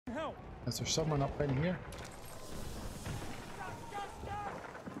Is there someone up in here?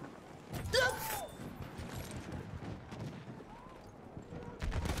 Yes!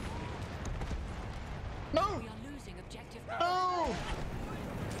 No! We are losing objective. No!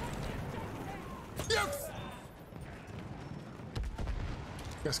 Yes!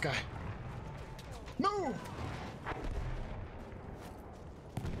 This guy. No!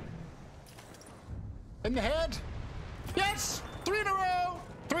 In the head! Yes! 3 in a row!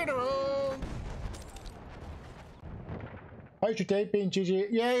 3 in a row! How's your day been, GG?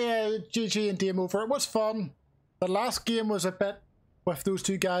 Yeah, GG and game over. It was fun. The last game was a bit, with those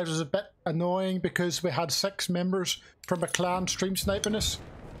two guys, was a bit annoying because we had 6 members from a clan stream sniping us.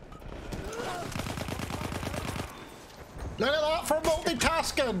 Look at that for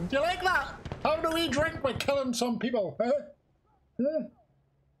multitasking! Do you like that? How do we drink by killing some people? Huh? Yeah.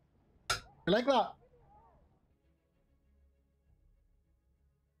 You like that?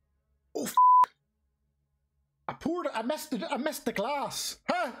 Oh, I missed the glass.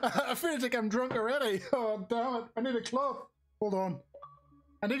 Huh? I feel like I'm drunk already. Oh, damn it. I need a cloth. Hold on.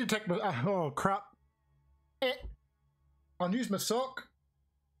 I need to take my, oh crap. I'll use my sock.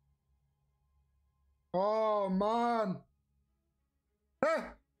 Oh, man.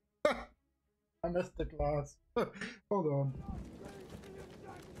 I missed the glass. Hold on.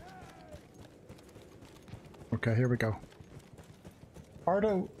 Okay, here we go.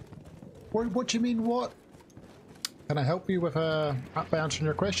 Ardo, what do you mean what? Can I help you with by answering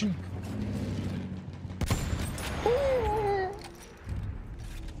your question?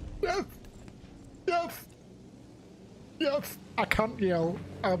 Yes! Yes! Yes! I can't yell.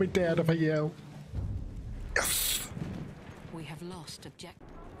 I'll be dead if I yell. Yes! We have lost objective.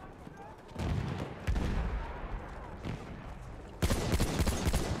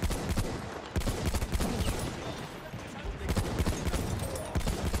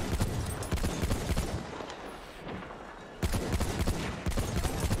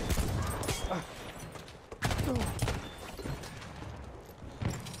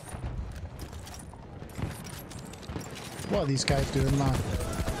 What are these guys doing, man?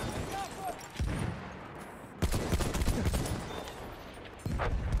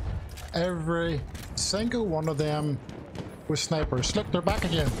 Every single one of them with snipers. Look, they're back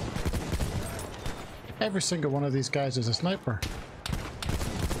again. Every single one of these guys is a sniper.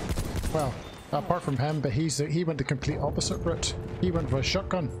 Well, apart from him, but he went the complete opposite route. He went for a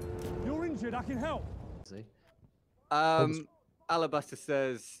shotgun. You're injured, I can help. See? Alabaster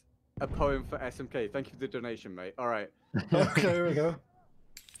says a poem for SMK. Thank you for the donation, mate. All right. Okay, here we go.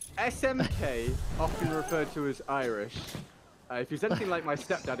 SMK, often referred to as Irish. If he's anything like my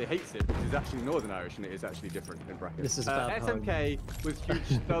stepdad, he hates it because he's actually Northern Irish and it is actually different in brackets. This is a bad poem. SMK with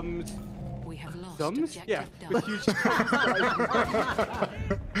huge thumbs. We have lost Thumbs? Yeah, objective with Delta. huge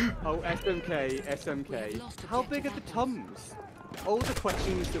thumbs. Oh, SMK, SMK. How big are the tums? All the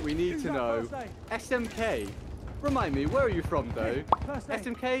questions that we need to know. SMK. Remind me, where are you from though?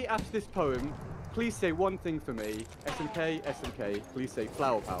 SMK, after this poem, please say one thing for me. SMK, SMK, please say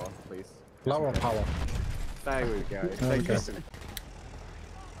flower power, please. Flower power. There we go. Thank you.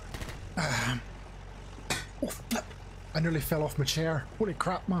 Oh, flip. I nearly fell off my chair. Holy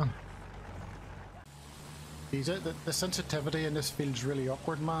crap, man. The sensitivity in this feels really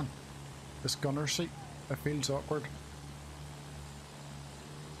awkward, man. This gunner seat, it feels awkward.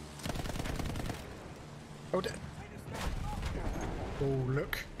 Oh, oh,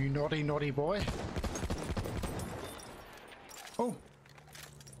 look, you naughty, naughty boy. Oh.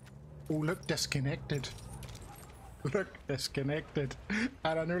 Oh, look, disconnected. Look, disconnected.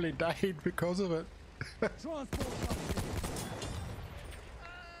 And I nearly died because of it.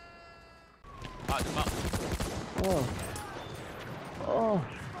 Oh. Oh.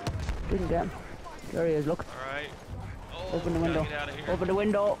 Didn't get him. There he is, look. Alright. Oh, Open the window. Open the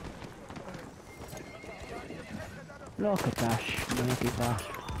window. Look at that. Look at that.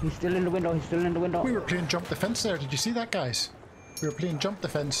 He's still in the window. He's still in the window. We were playing jump the fence there. Did you see that, guys? We were playing jump the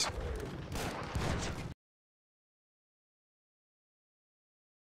fence.